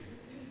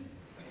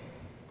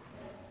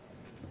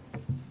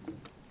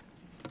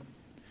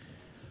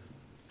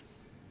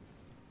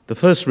The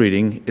first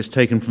reading is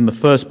taken from the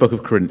first book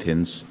of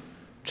Corinthians,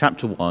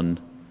 chapter 1,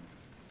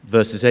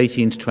 verses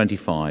 18 to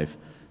 25,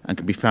 and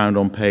can be found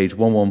on page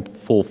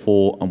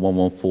 1144 and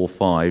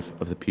 1145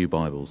 of the Pew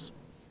Bibles.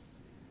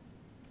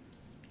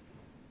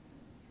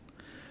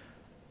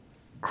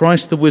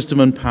 Christ, the wisdom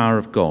and power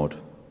of God.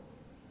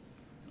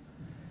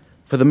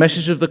 For the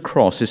message of the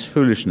cross is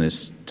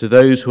foolishness to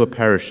those who are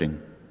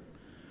perishing,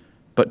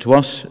 but to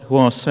us who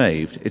are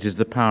saved it is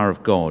the power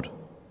of God.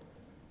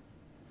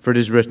 For it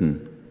is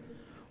written,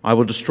 I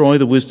will destroy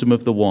the wisdom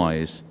of the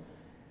wise,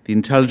 the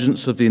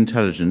intelligence of the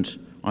intelligent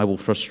I will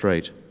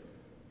frustrate.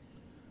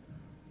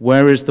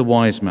 Where is the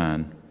wise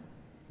man?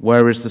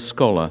 Where is the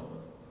scholar?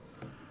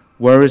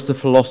 Where is the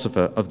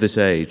philosopher of this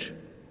age?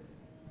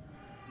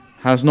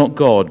 Has not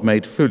God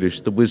made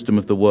foolish the wisdom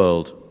of the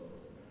world?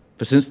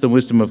 For since the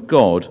wisdom of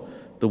God,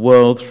 the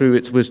world through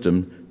its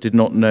wisdom did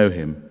not know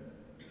him.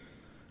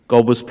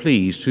 God was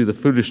pleased through the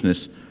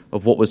foolishness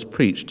of what was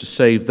preached to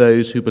save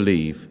those who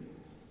believe.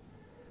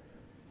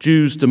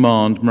 Jews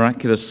demand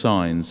miraculous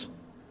signs,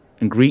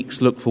 and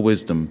Greeks look for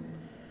wisdom,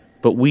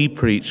 but we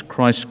preach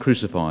Christ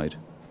crucified,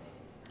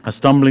 a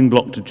stumbling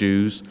block to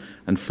Jews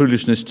and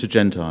foolishness to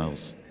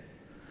Gentiles.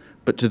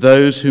 But to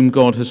those whom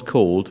God has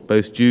called,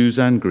 both Jews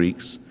and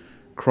Greeks,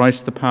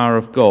 Christ the power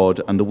of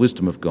God and the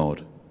wisdom of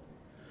God.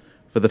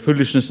 For the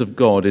foolishness of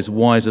God is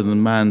wiser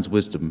than man's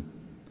wisdom,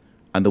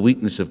 and the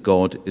weakness of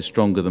God is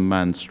stronger than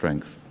man's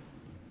strength.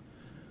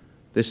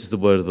 This is the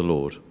word of the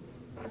Lord.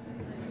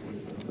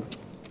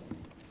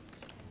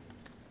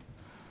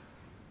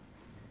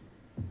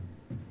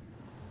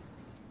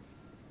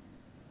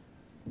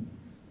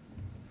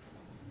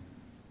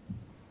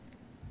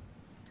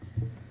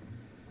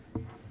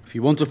 If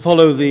you want to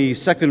follow the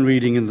second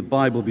reading in the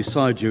Bible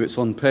beside you, it's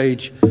on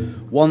page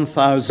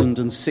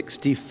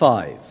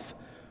 1065,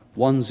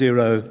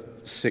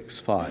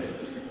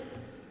 1065.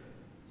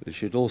 It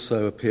should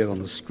also appear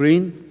on the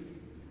screen.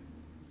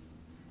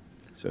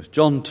 So it's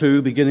John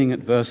 2, beginning at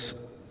verse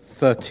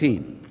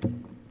 13.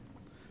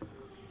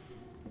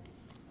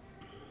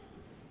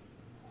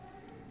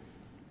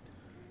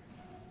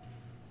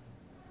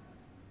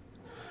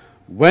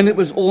 When it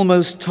was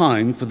almost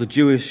time for the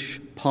Jewish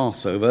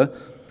Passover,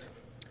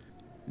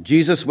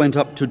 Jesus went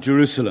up to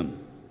Jerusalem.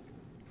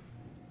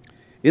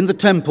 In the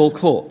temple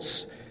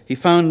courts, he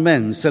found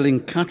men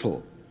selling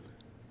cattle,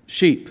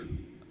 sheep,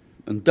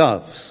 and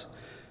doves,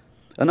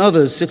 and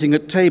others sitting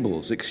at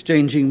tables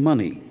exchanging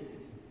money.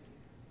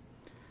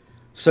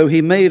 So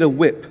he made a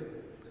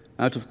whip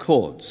out of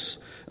cords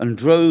and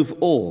drove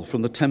all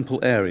from the temple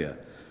area,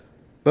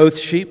 both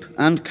sheep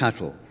and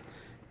cattle.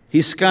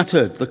 He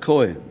scattered the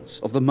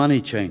coins of the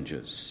money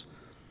changers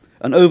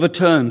and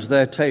overturned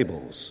their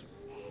tables.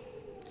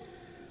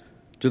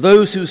 To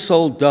those who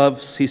sold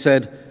doves, he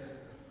said,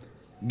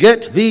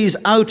 "Get these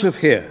out of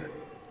here.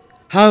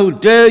 How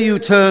dare you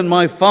turn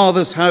my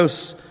Father's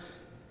house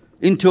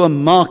into a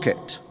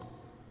market?"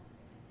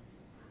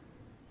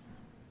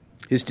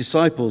 His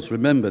disciples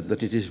remembered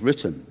that it is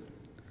written,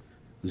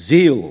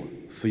 "Zeal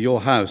for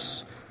your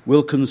house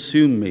will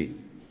consume me."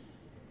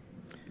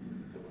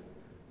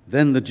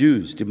 Then the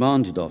Jews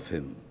demanded of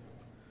him,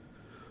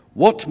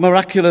 "What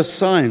miraculous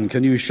sign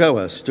can you show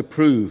us to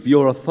prove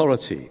your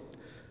authority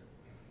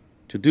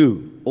to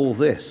do all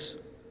this?"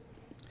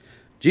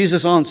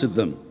 Jesus answered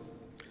them,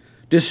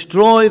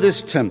 "Destroy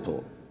this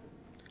temple,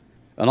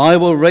 and I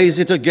will raise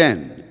it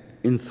again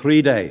in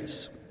 3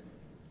 days."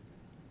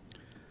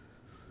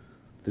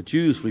 The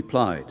Jews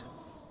replied,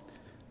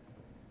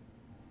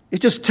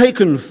 "It has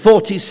taken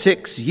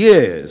 46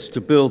 years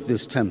to build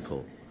this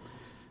temple,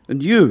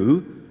 and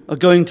you are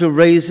going to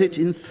raise it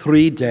in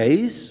 3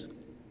 days?"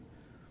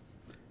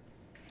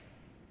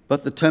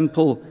 But the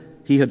temple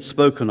he had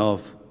spoken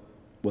of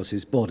was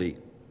his body.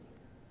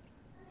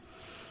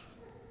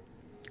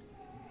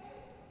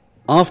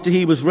 After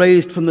he was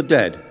raised from the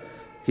dead,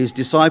 his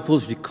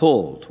disciples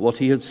recalled what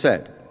he had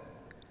said.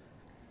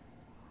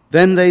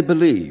 Then they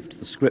believed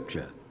the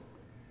scripture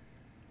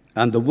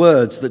and the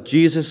words that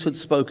Jesus had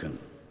spoken.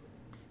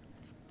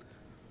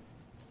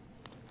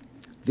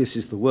 This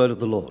is the word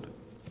of the Lord.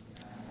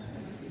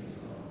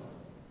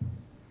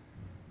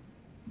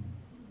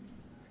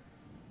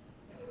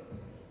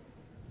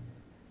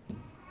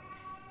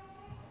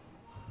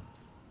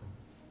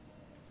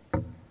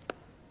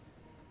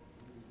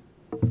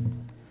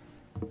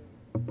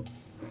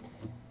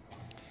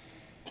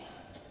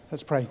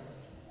 Let's pray.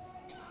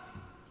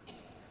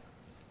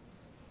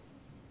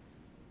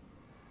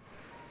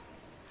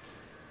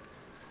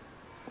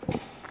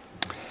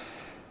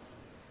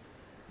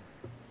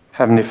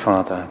 Heavenly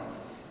Father,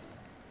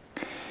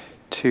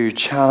 2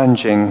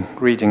 challenging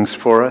readings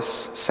for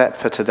us set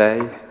for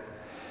today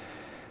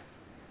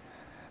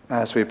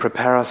as we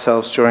prepare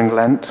ourselves during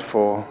Lent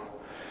for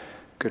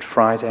Good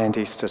Friday and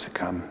Easter to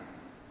come.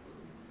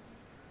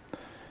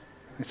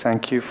 We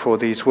thank you for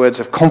these words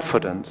of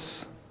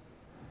confidence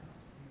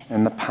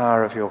in the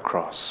power of your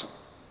cross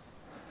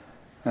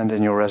and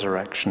in your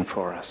resurrection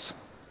for us.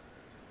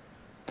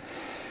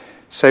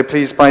 So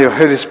please, by your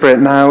Holy Spirit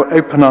now,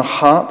 open our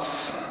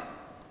hearts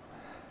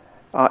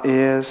our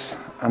ears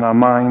and our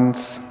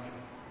minds,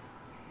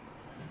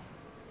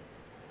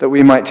 that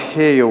we might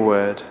hear your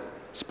word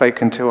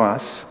spoken to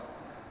us,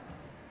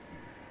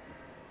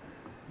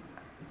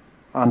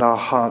 and our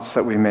hearts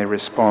that we may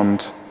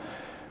respond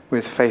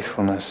with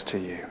faithfulness to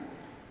you.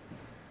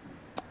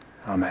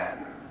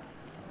 Amen.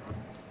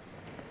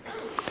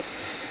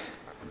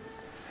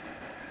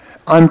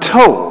 I'm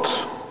told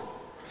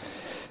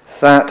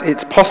that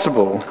it's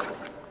possible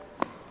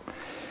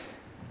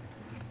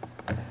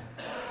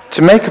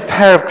to make a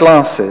pair of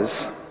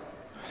glasses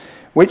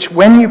which,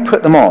 when you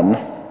put them on,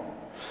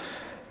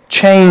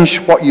 change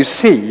what you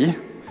see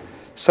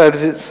so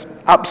that it's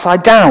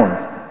upside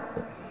down,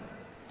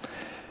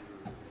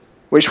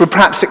 which would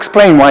perhaps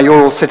explain why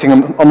you're all sitting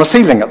on the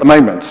ceiling at the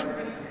moment.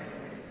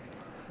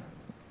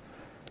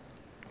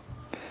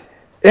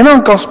 In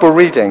our gospel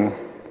reading,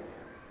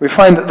 we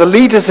find that the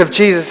leaders of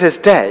Jesus'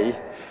 day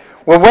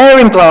were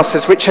wearing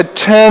glasses which had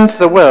turned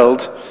the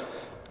world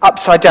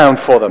upside down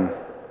for them.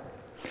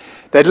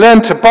 They'd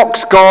learned to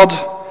box God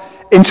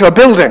into a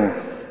building,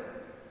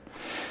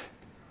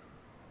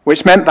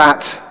 which meant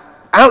that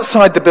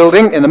outside the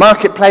building, in the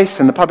marketplace,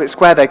 in the public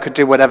square, they could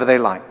do whatever they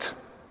liked,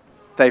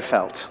 they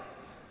felt.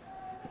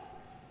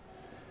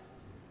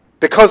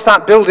 Because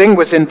that building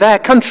was in their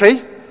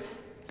country,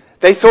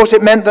 they thought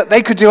it meant that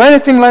they could do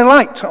anything they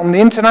liked on the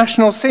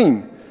international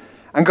scene,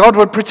 and God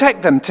would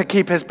protect them to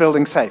keep his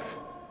building safe.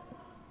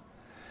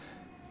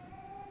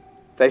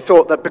 They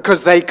thought that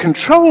because they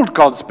controlled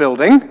God's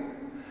building,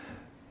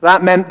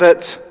 that meant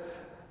that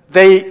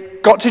they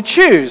got to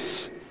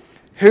choose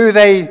who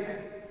they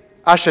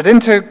ushered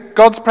into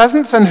God's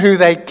presence and who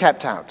they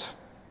kept out.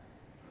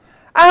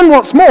 And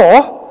what's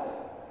more,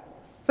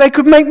 they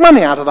could make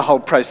money out of the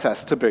whole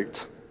process to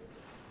boot.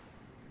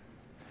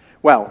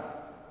 Well,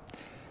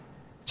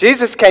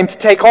 Jesus came to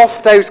take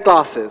off those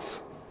glasses.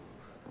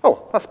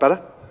 Oh, that's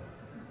better.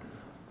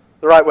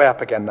 The right way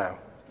up again now.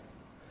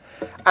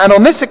 And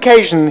on this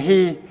occasion,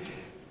 he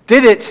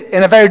did it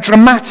in a very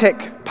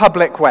dramatic,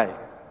 public way.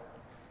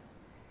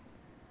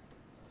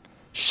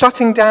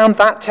 Shutting down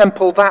that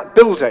temple, that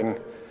building,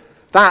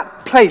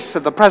 that place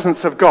of the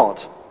presence of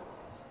God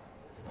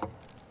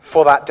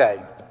for that day.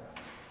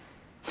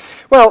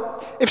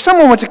 Well, if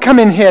someone were to come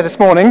in here this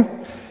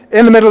morning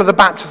in the middle of the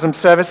baptism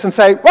service and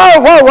say,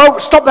 whoa,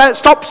 stop there,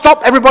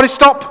 stop, everybody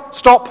stop.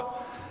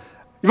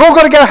 You've all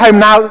got to go home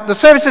now. The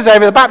service is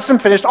over, the baptism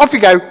finished, off you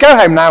go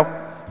home now.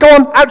 Go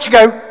on, out you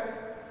go.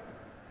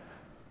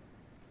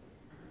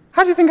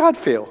 How do you think I'd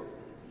feel?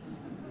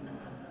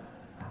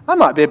 I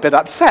might be a bit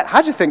upset.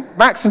 How do you think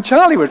Max and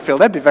Charlie would feel?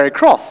 They'd be very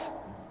cross.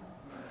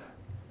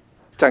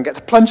 Don't get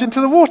to plunge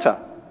into the water.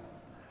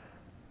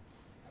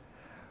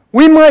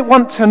 We might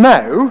want to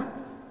know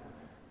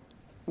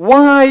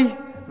why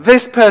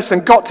this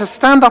person got to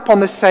stand up on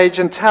this stage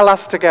and tell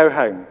us to go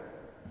home.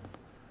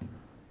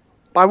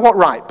 By what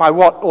right? By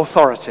what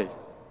authority?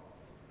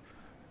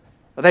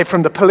 Are they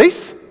from the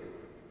police?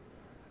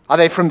 Are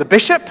they from the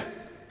bishop?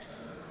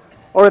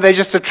 Or are they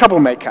just a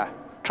troublemaker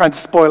trying to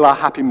spoil our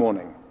happy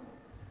morning?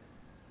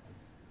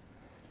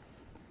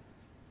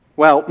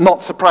 Well,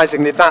 not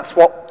surprisingly, that's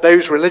what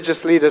those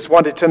religious leaders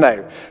wanted to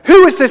know.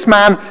 Who is this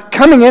man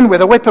coming in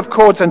with a whip of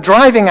cords and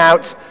driving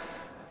out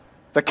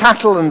the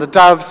cattle and the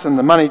doves and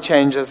the money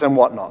changers and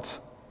whatnot?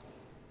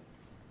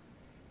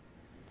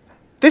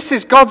 This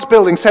is God's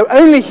building, so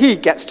only he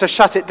gets to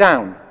shut it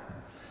down.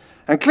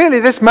 And clearly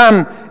this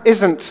man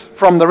isn't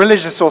from the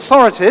religious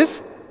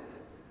authorities,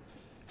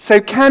 so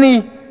can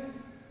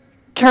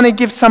he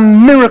give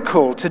some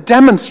miracle to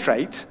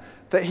demonstrate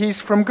that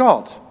he's from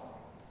God?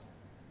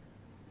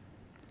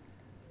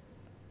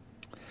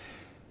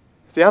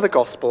 The other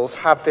Gospels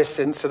have this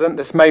incident,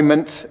 this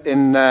moment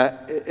in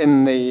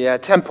the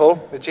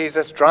temple with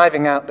Jesus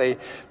driving out the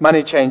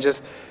money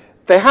changers.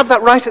 They have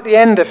that right at the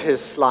end of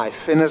his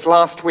life, in his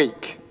last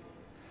week.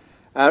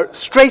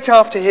 Straight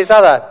after his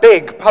other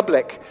big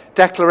public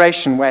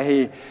declaration where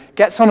he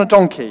gets on a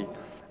donkey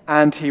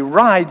and he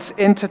rides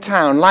into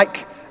town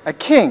like a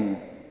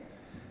king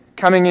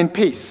coming in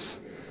peace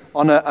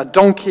on a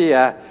donkey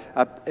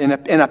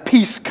in a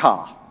peace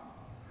car,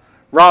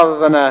 rather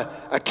than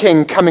a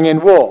king coming in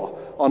war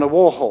on a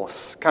war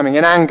horse, coming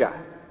in anger.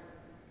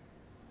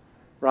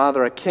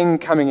 Rather, a king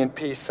coming in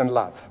peace and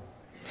love.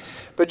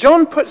 But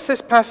John puts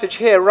this passage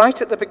here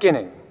right at the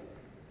beginning.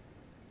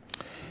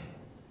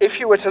 If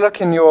you were to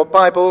look in your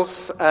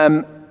Bibles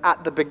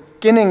at the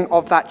beginning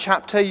of that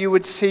chapter, you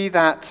would see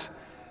that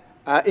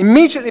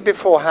immediately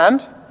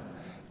beforehand,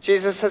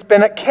 Jesus has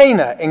been at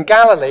Cana in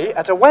Galilee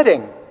at a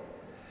wedding.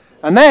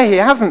 And there he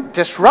hasn't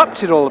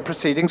disrupted all the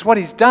proceedings. What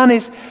he's done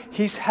is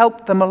he's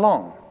helped them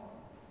along.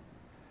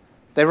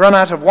 They run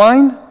out of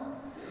wine,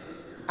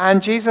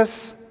 and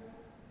Jesus,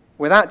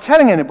 without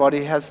telling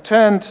anybody, has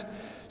turned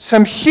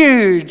some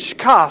huge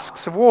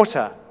casks of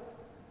water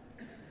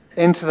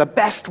into the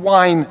best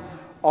wine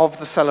of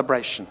the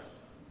celebration.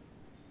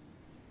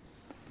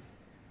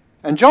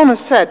 And John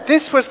has said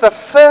this was the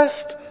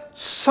first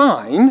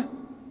sign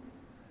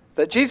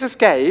that Jesus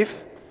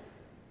gave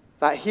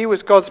that he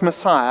was God's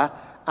Messiah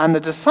and the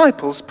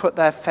disciples put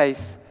their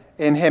faith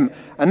in him.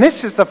 And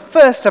this is the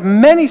first of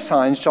many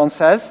signs, John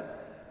says,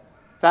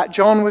 that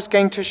John was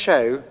going to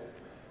show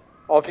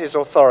of his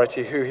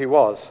authority, who he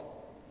was.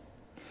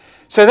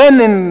 So then,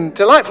 in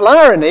delightful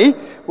irony,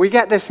 we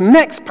get this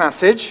next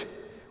passage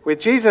with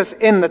Jesus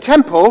in the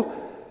temple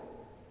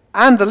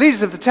and the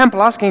leaders of the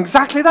temple asking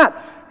exactly that.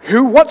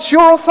 What's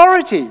your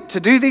authority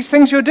to do these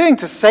things you're doing,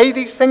 to say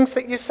these things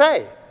that you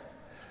say?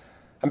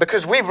 And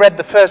because we've read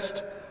the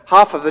first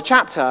half of the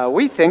chapter,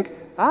 we think,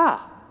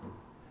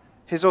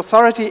 his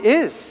authority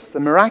is the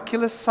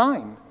miraculous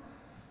sign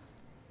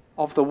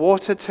of the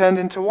water turned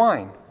into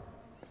wine.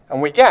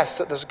 And we guess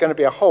that there's going to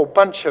be a whole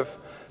bunch of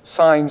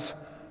signs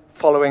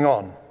following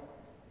on.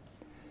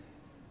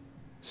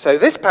 So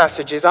this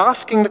passage is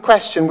asking the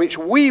question which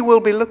we will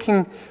be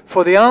looking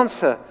for the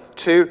answer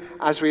to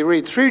as we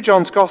read through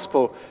John's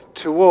Gospel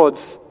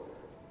towards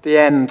the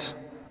end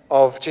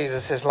of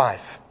Jesus'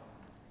 life.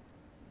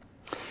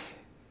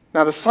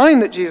 Now, the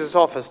sign that Jesus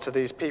offers to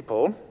these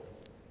people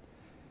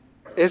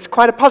is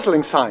quite a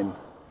puzzling sign.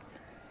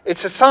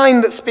 It's a sign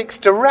that speaks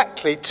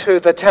directly to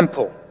the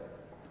temple,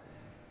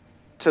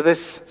 to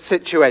this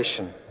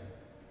situation.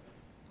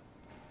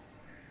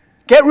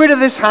 Get rid of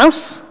this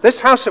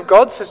house of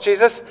God, says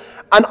Jesus,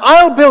 and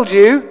I'll build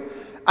you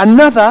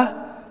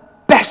another,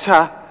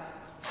 better,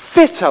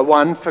 fitter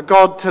one for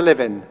God to live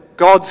in,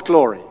 God's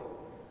glory.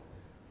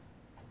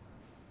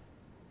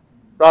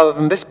 Rather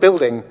than this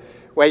building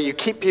where you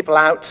keep people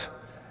out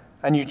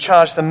and you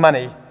charge them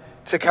money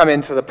to come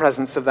into the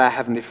presence of their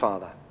Heavenly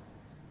Father.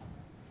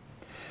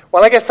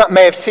 Well, I guess that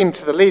may have seemed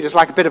to the leaders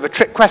like a bit of a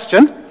trick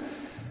question.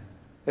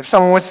 If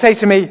someone would say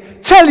to me,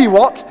 tell you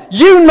what,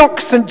 you knock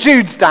St.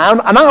 Jude's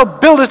down and I'll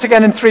build it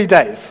again in 3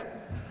 days.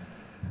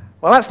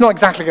 Well, that's not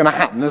exactly going to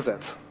happen, is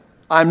it?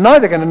 I'm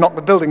neither going to knock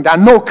the building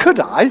down, nor could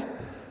I,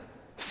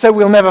 so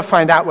we'll never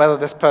find out whether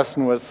this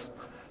person was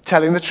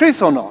telling the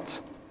truth or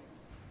not.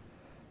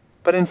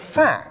 But in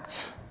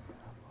fact,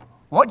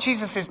 what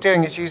Jesus is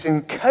doing is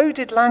using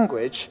coded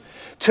language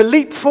to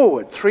leap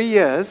forward 3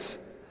 years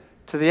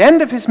to the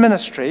end of his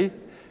ministry,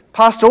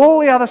 past all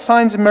the other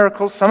signs and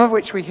miracles, some of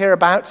which we hear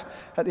about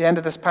at the end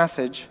of this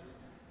passage,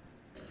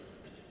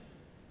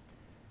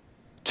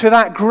 to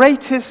that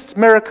greatest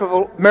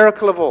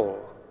miracle of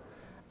all,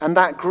 and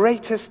that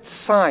greatest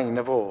sign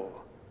of all,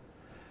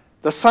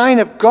 the sign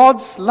of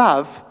God's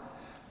love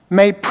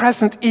made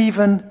present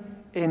even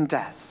in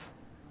death,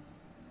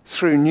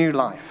 through new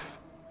life.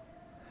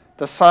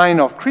 The sign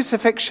of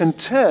crucifixion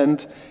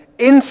turned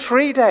in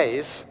 3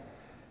 days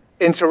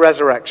into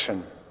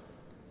resurrection.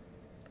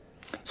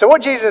 So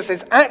what Jesus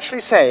is actually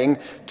saying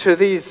to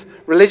these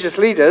religious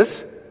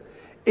leaders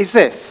is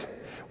this: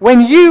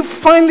 when you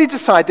finally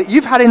decide that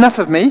you've had enough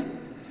of me,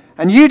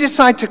 and you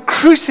decide to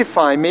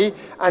crucify me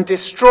and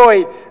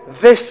destroy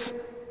this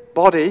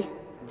body,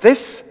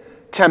 this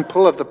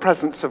temple of the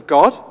presence of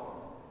God,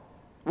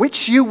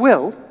 which you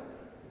will,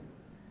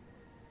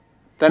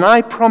 then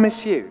I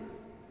promise you,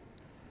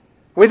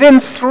 within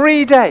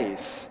 3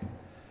 days,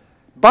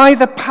 by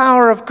the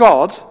power of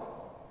God,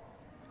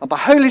 and the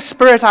Holy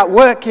Spirit at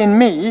work in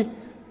me,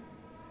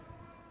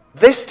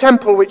 this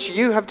temple which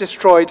you have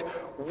destroyed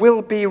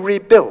will be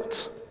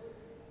rebuilt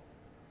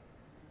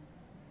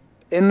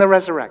in the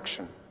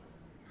resurrection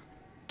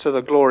to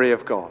the glory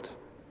of God.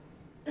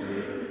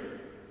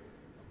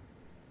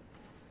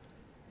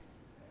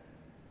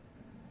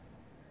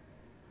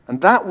 And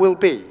that will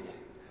be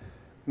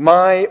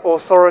my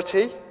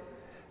authority,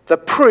 the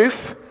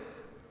proof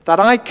that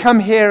I come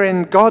here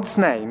in God's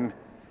name,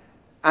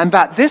 and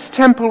that this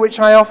temple which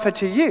I offer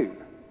to you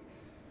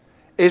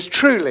is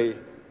truly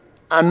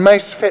and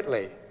most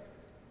fitly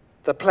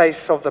the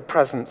place of the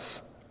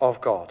presence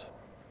of God.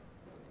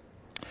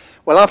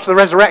 Well, after the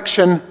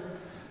resurrection,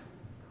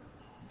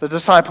 the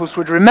disciples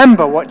would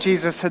remember what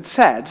Jesus had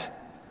said,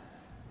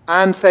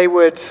 and they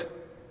would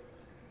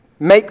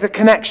make the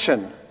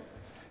connection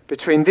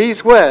between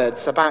these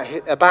words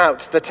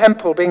about the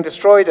temple being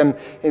destroyed and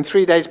in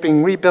 3 days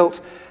being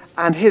rebuilt,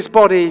 and his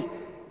body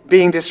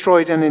being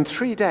destroyed and in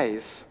 3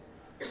 days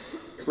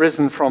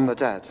risen from the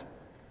dead.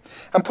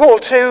 And Paul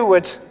too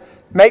would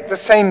make the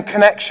same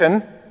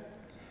connection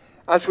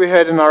as we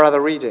heard in our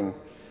other reading.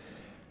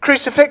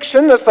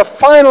 Crucifixion as the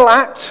final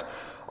act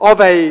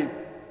of an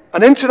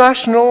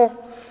international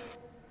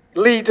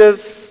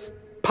leader's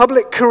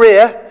public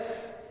career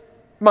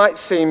might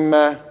seem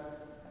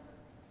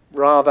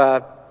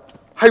rather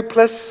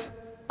hopeless,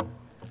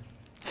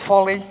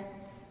 folly,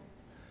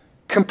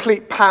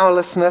 complete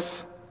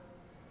powerlessness,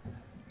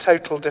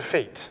 total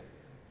defeat.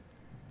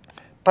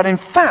 But in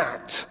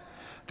fact,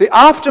 the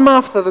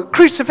aftermath of the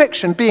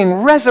crucifixion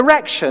being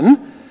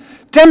resurrection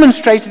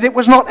demonstrated it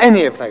was not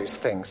any of those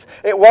things.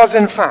 It was,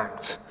 in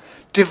fact,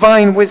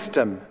 divine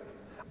wisdom,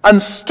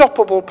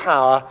 unstoppable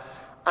power,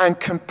 and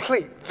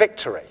complete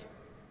victory.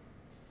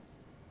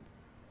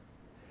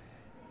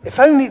 If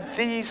only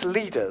these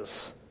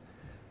leaders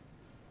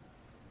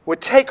would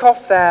take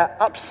off their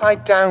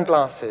upside-down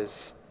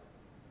glasses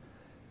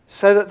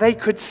so that they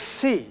could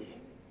see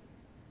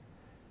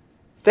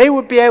they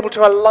would be able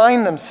to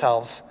align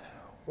themselves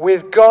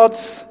with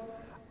God's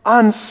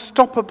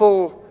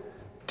unstoppable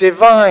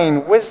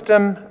divine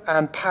wisdom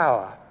and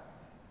power.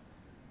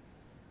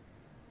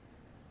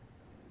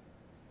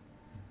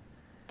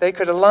 They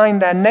could align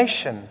their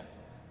nation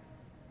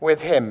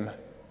with him,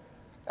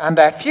 and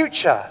their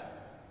future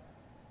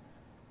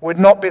would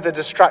not be the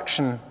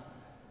destruction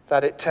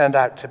that it turned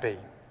out to be.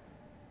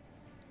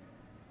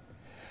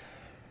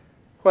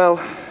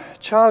 Well,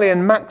 Charlie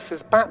and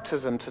Max's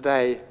baptism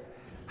today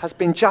has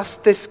been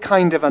just this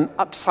kind of an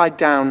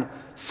upside-down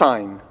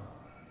sign.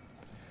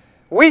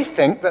 We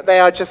think that they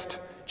are just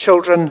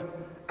children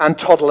and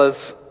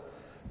toddlers,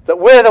 that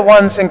we're the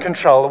ones in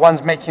control, the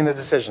ones making the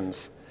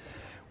decisions.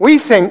 We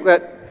think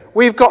that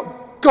we've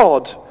got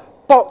God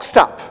boxed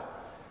up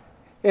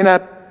in a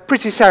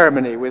pretty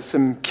ceremony with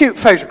some cute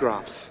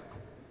photographs.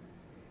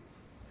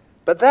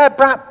 But their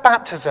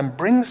baptism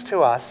brings to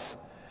us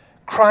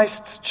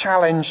Christ's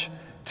challenge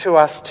to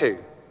us too.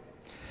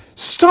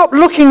 Stop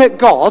looking at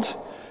God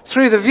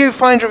through the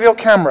viewfinder of your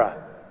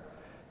camera.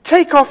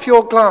 Take off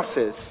your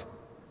glasses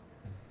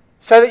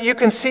so that you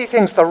can see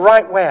things the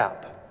right way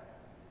up.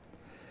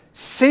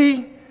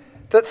 See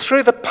that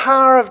through the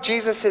power of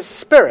Jesus'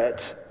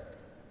 Spirit,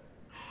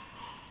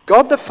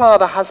 God the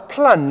Father has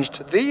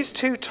plunged these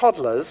two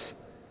toddlers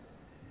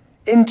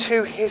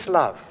into his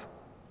love,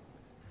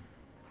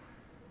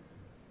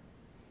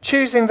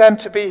 choosing them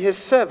to be his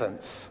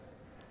servants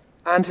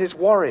and his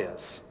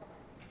warriors.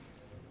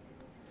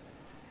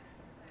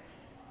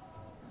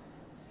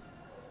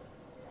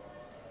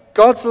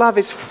 God's love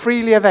is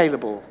freely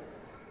available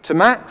to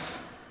Max,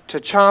 to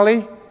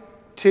Charlie,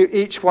 to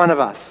each one of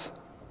us,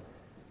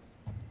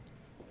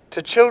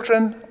 to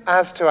children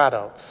as to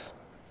adults.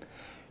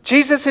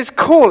 Jesus is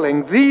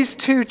calling these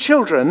two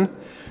children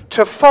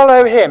to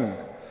follow him,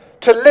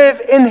 to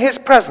live in his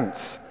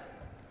presence.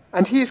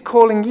 And he is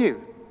calling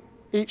you,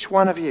 each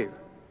one of you,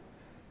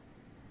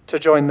 to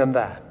join them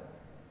there.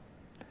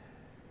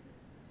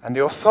 And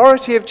the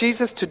authority of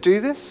Jesus to do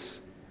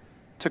this,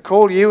 to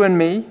call you and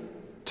me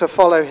to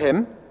follow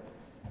him,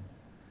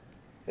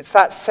 it's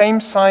that same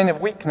sign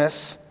of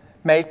weakness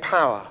made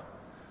power,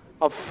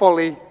 of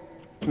folly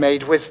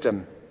made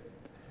wisdom,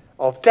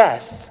 of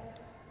death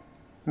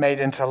made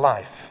into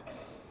life,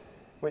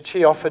 which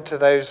he offered to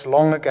those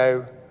long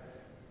ago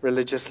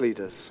religious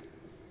leaders.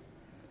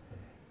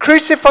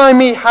 Crucify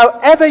me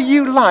however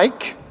you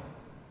like,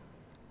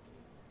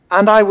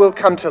 and I will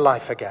come to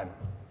life again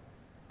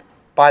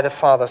by the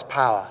Father's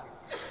power.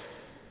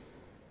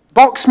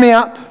 Box me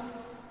up,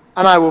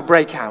 and I will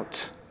break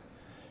out.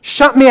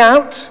 Shut me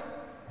out,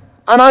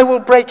 and I will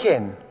break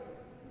in.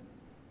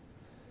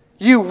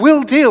 You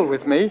will deal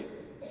with me,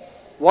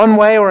 one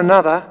way or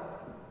another,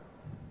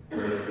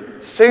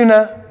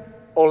 sooner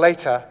or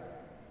later,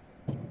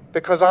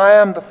 because I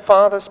am the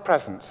Father's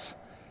presence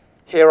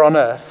here on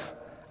earth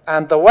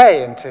and the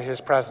way into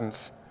his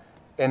presence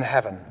in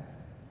heaven.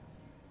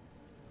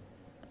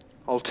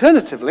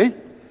 Alternatively,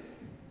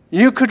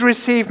 you could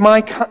receive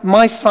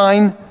my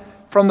sign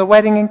from the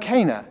wedding in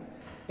Cana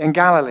in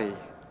Galilee,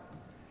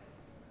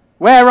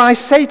 where I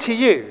say to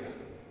you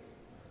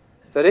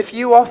that if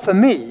you offer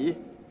me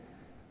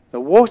the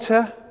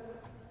water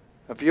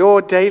of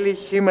your daily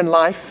human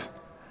life,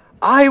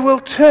 I will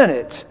turn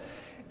it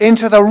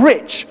into the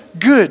rich,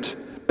 good,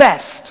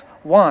 best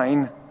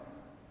wine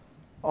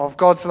of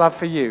God's love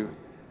for you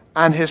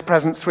and his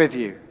presence with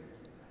you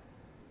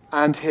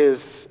and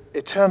his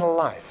eternal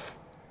life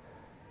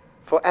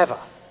forever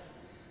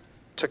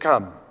to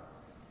come.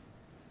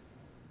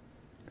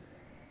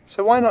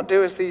 So why not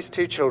do as these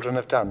two children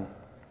have done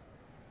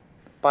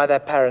by their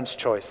parents'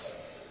 choice?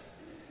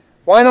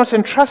 Why not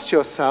entrust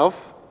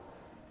yourself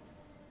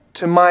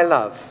to my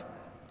love,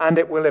 and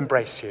it will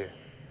embrace you?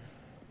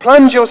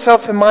 Plunge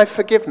yourself in my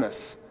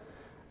forgiveness,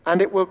 and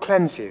it will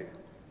cleanse you.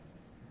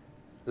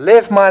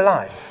 Live my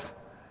life,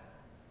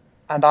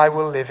 and I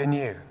will live in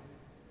you,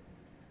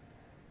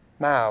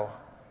 now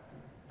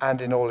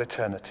and in all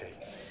eternity.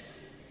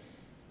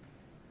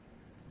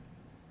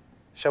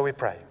 Shall we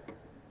pray?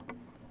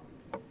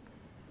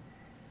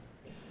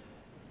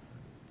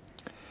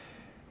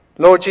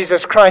 Lord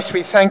Jesus Christ,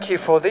 we thank you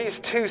for these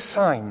two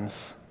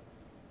signs.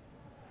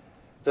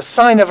 The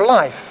sign of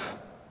life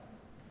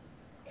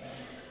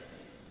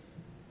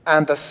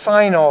and the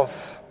sign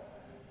of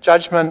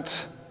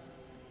judgment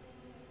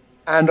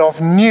and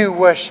of new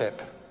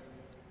worship.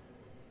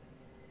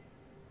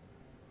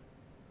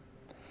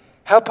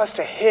 Help us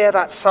to hear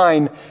that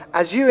sign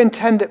as you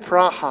intend it for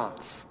our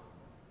hearts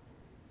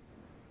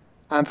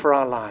and for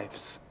our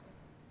lives.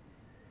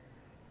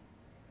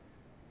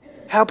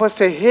 Help us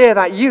to hear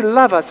that you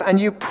love us and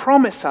you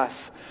promise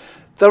us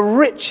the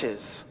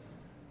riches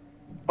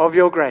of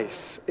your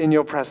grace in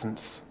your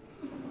presence.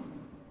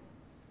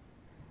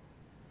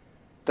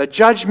 The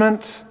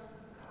judgment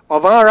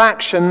of our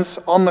actions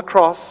on the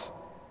cross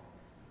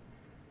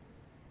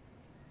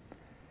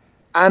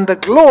and the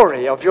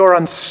glory of your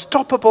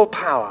unstoppable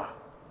power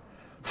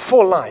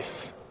for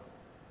life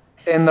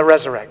in the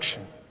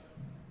resurrection.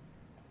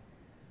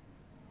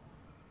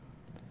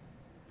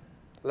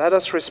 let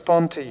us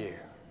respond to you.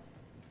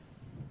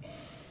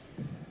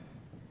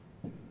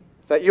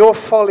 That your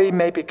folly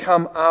may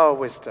become our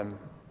wisdom,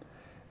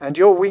 and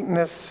your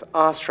weakness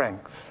our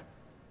strength,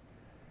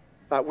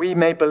 that we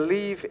may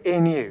believe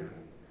in you,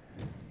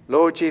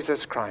 Lord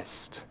Jesus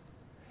Christ,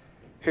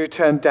 who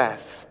turned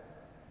death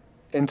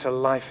into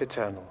life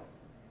eternal,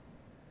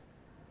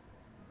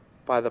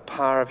 by the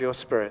power of your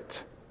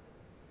Spirit,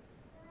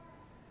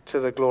 to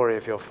the glory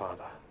of your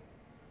Father.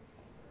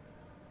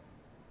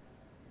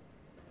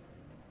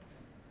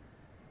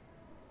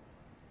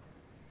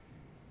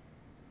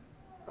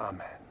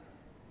 Amen.